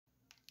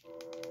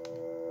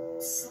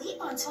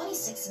on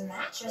 26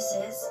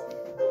 mattresses.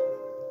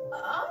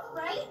 All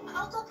right,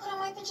 I'll go put on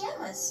my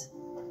pajamas.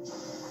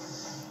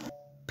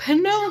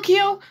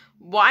 Pinocchio,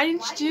 why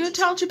didn't you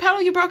tell Geppetto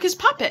you broke his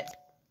puppet?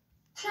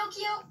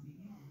 Pinocchio,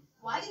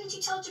 why didn't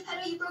you tell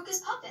Geppetto you broke his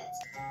puppet?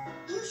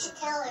 You should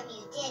tell him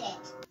you did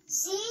it.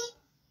 See?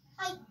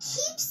 I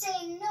keep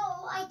saying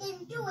no, I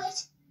didn't do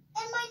it,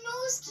 and my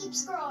nose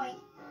keeps growing.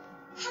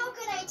 How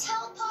could I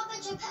tell Papa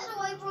Geppetto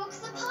I broke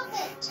the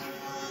puppet?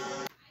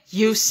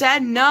 You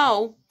said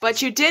no,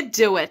 but you did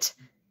do it.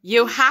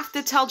 You have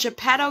to tell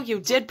Geppetto you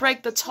did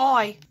break the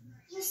toy.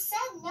 You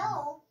said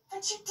no,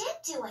 but you did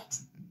do it.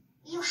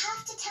 You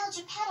have to tell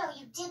Geppetto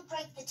you did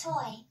break the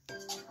toy.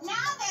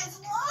 Now there's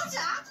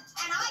water,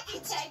 and I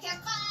can take it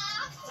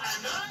back.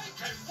 And I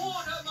can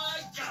water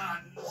my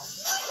gun.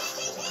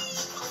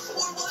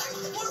 More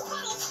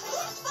puddles,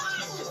 more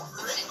fun.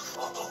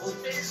 Oh,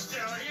 he's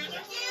doing it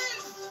again.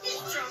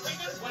 He's jumping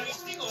and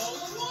wasting all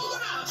the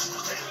water.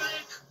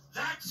 Hey,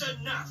 that's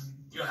enough.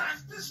 You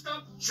have to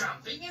stop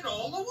jumping in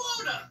all the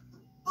water.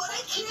 But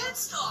I can't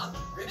stop.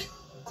 Really,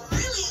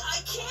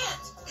 I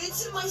can't.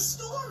 It's in my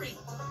story.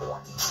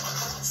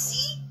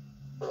 See?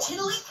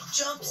 Tiddly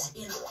jumps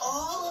in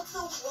all of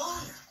the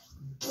water.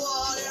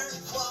 Water,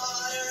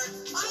 water.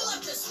 I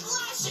love to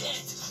splash in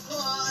it.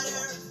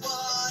 Water,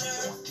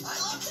 water. I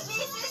love to be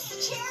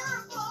this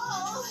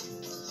terrible.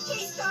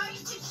 He's going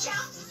to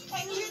jump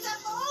and use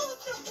up all of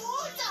the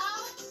water.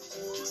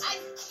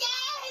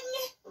 Again.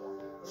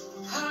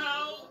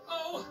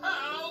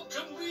 How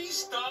can we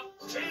stop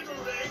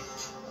tiddling?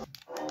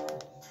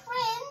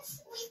 Friends,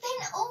 we've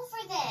been over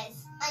this.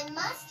 I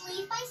must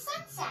leave by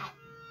sunset.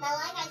 Now,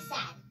 like I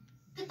said,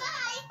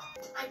 goodbye.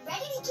 I'm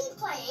ready to keep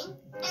playing.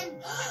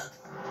 And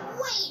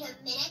wait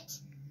a minute.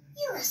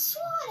 You're a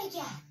swan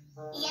again.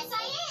 Yes,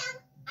 I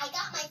am. I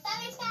got my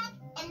feathers back,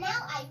 and now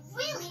I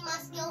really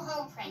must go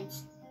home,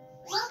 Prince.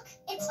 Look,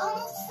 it's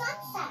almost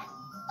sunset.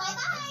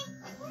 Bye-bye.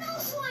 No,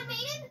 Swan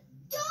Maiden,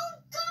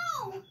 don't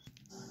go.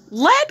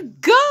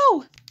 Let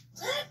go!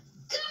 Let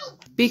go.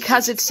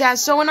 Because it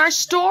says so in our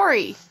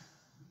story.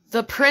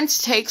 The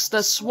prince takes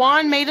the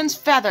Swan Maiden's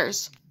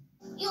feathers.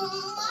 You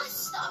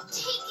must stop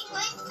taking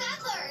my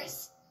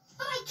feathers.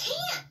 But I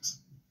can't.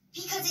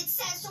 Because it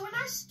says so in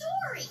our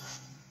story.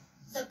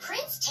 The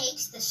prince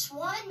takes the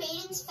Swan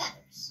Maiden's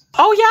feathers.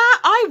 Oh yeah,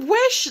 I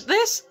wish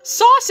this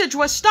sausage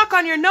was stuck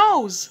on your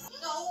nose.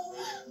 No,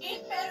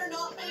 it better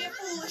not be a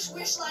foolish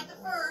wish like the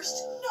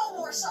first. No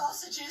more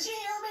sausages, you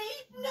hear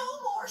me? No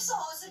more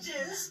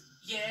sausages.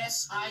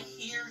 Yes, I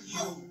hear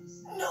you.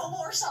 No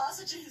more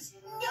sausages.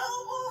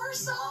 No more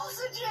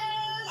sausages.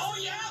 Oh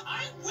yeah,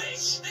 I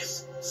wish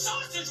this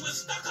sausage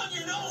was stuck on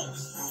your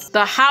nose.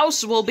 The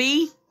house will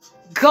be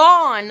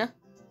gone.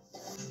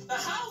 The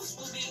house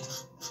will be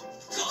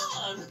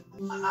gone.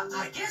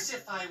 I guess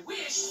if I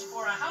wish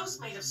for a house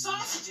made of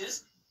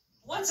sausages,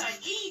 once I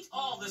eat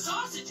all the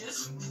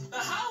sausages, the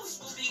house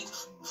will be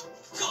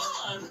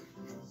gone.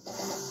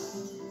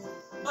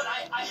 But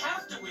I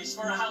have to wish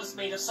for a house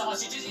made of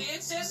sausages.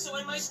 It says so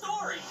in my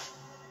story.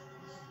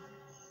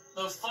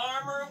 The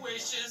farmer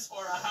wishes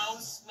for a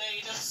house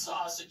made of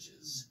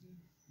sausages.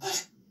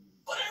 But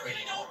I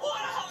really don't want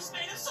a house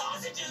made of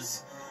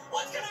sausages.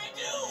 What can I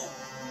do?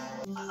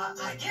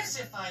 I guess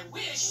if I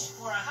wish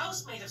for a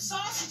house made of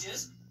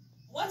sausages,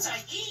 once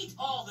I eat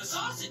all the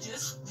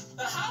sausages,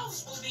 the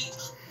house will be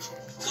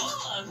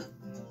gone.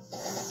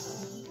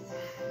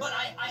 But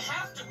I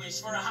have to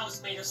wish for a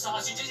house made of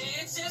sausages.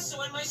 It says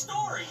so in my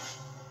story.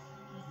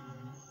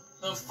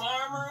 The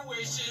farmer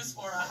wishes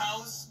for a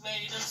house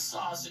made of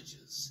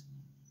sausages.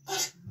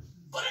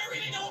 But I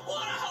really don't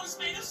want a house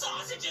made of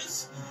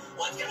sausages.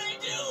 What can I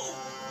do?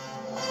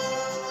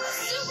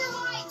 Super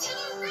Wide to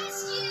the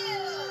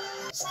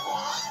rescue!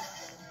 Squad,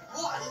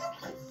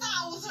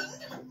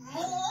 1,000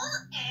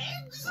 more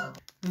eggs?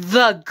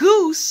 The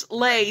goose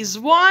lays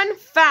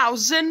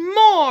 1,000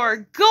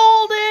 more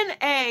golden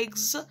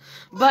eggs.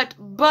 But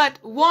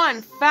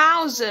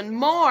 1,000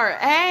 more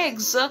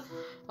eggs?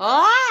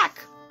 Ack!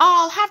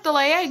 I'll have to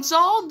lay eggs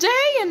all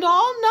day and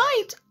all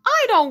night.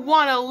 I don't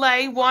want to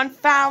lay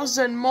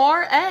 1,000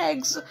 more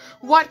eggs.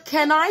 What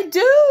can I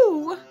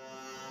do?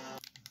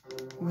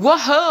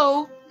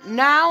 Whoa!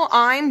 Now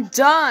I'm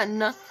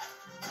done.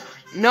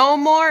 No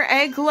more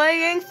egg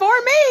laying for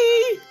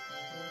me.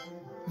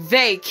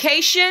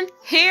 Vacation,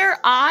 here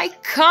I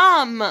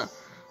come.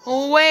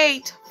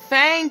 Wait,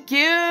 thank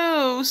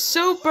you,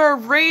 super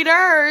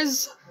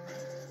readers.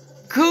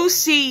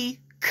 Goosey,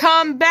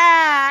 come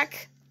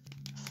back.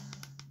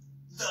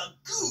 The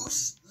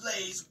goose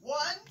lays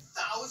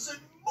 1,000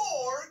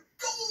 more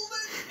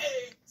golden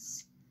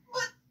eggs.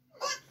 But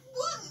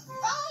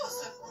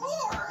 1,000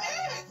 more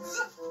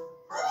eggs?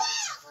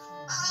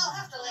 I'll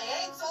have to lay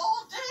eggs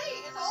all day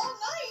and all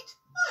night.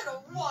 I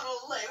don't want to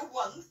lay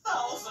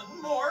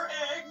 1,000 more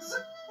eggs.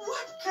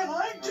 What can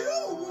I do?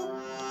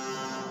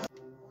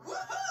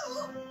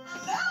 Woohoo!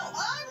 Now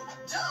I'm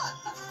done.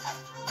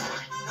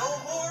 No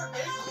more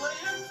egg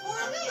laying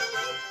for me.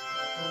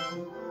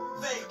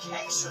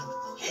 Vacation,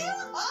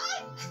 here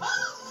I come.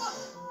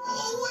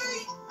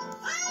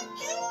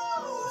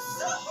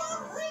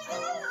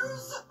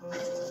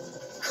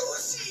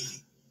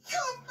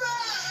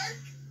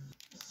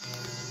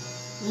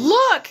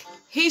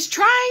 He's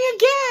trying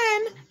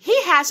again.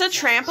 He has a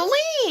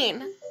trampoline.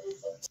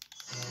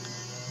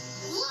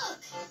 Look,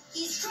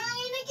 he's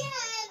trying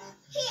again.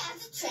 He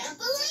has a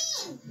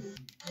trampoline.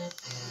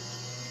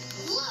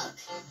 Look,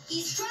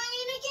 he's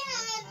trying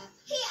again.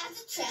 He has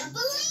a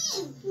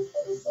trampoline.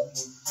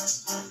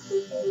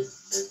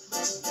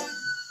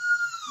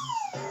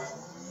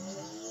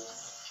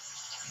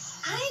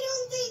 I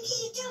don't think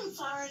he jumped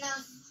far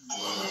enough.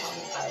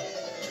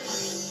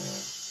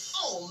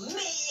 Oh,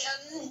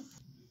 man.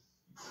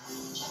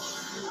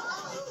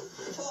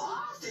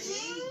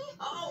 Lofty?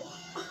 Oh,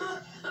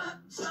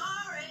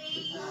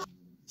 sorry.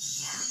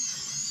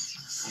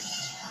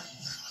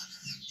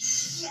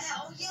 Yeah,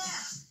 oh,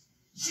 yeah.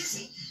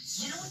 Sissy,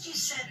 you know what you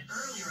said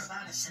earlier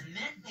about a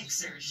cement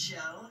mixer show?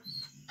 Oh,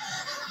 no.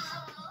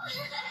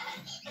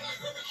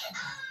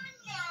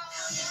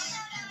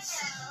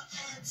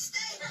 And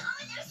stay. Oh,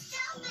 no,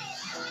 stop it. I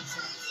want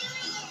you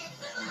doing it.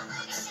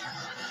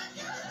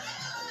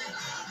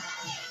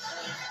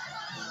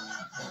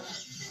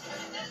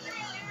 That's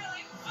really,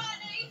 really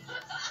funny.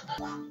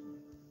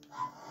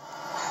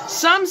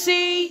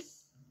 Sumsy!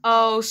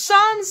 Oh,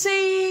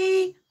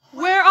 Sumsy!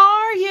 Where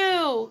are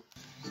you?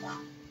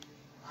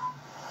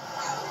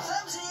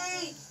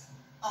 Sumsy!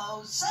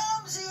 Oh,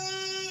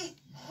 Sumsy!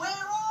 Where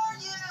are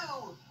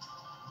you?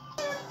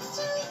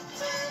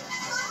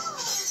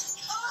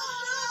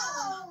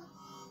 Oh,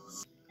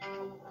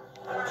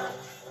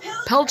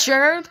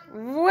 Pilchard,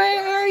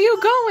 where are you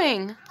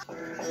going?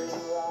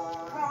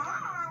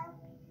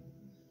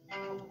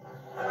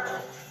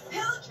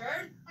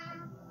 Pilchard,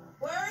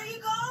 where are you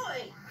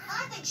going?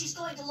 I think she's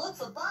going to look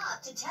for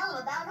Bob to tell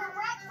him about her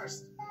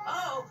breakfast.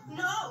 Oh,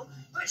 no,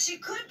 but she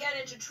could get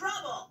into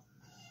trouble.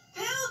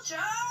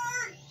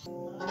 Pilchard!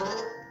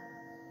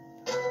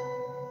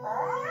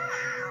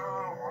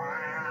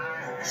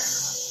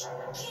 Shh!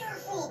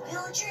 Careful,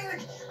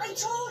 Pilchard. I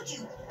told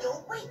you,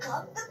 don't wake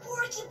up the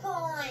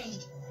porcupine.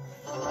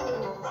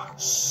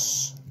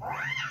 Shh!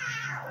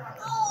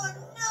 Oh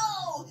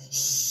no!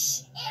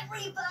 Shh!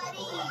 Everybody!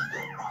 Oh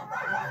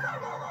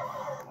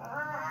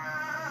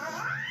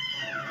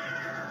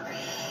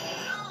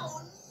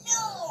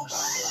no!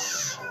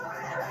 Shh!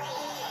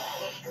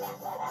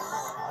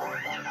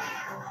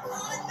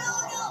 Oh no!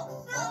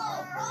 No!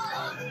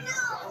 Oh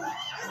no!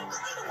 You're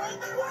going to wake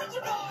the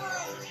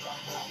porcupine!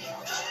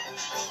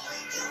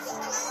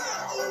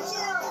 You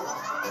two!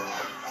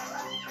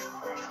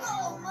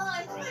 Oh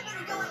my! I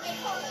better go and get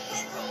Father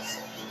Pickles!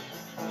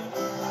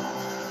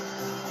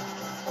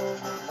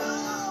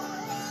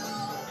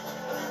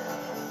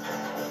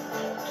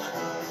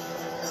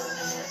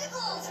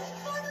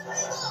 Father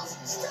Pickles!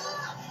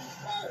 Stop!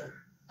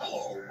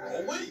 Hello,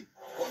 Rolly.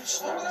 What's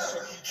the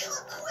matter?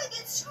 Come quick,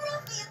 it's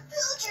Scruffy and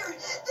Pilchard!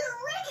 They're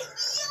wrecking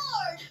the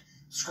yard!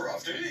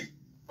 Scruffy?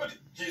 But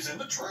he's in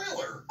the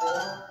trailer.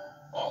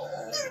 Oh,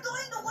 They're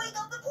going to wake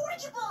up the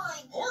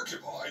porcupine!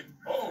 porcupine?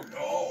 Oh,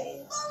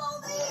 no. Follow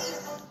me!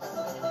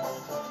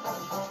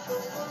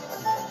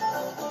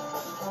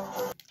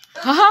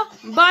 Haha,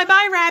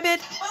 bye-bye,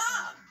 Rabbit.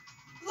 Bob!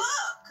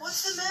 Look!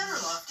 What's the matter,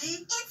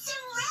 Lofty? It's a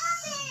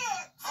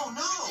rabbit! Oh,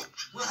 no.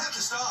 We'll have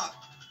to stop.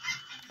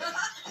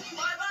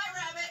 Bye-bye,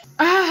 Rabbit!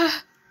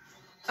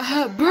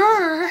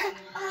 Brrrr.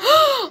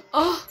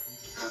 Oh,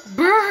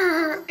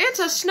 brrrr. It's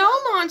a snow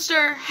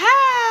monster.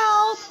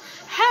 Help!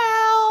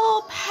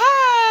 Help!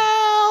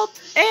 Help!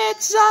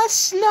 It's a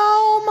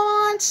snow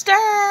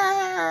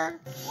monster.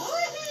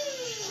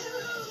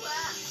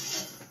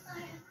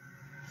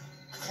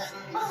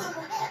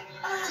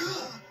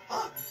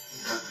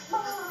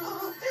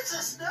 It's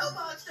a snow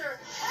monster!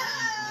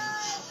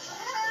 Help!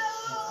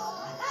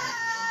 Help!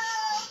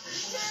 Help!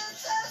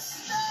 It's a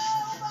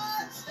snow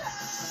monster!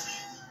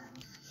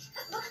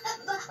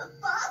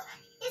 Bob,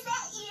 is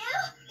that you?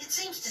 It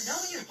seems to know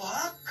you,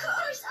 Bob. Of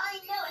course I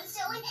know it,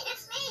 silly.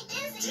 It's me,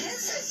 Dizzy.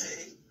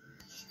 Dizzy?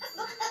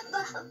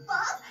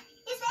 Bob,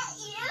 is that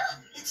you?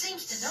 It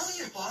seems to know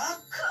you, Bob.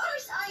 Of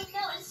course I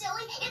know it,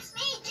 silly. It's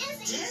me,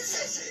 Dizzy.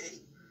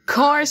 Dizzy?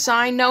 Course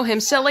I know him,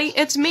 silly.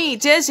 It's me,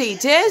 Dizzy.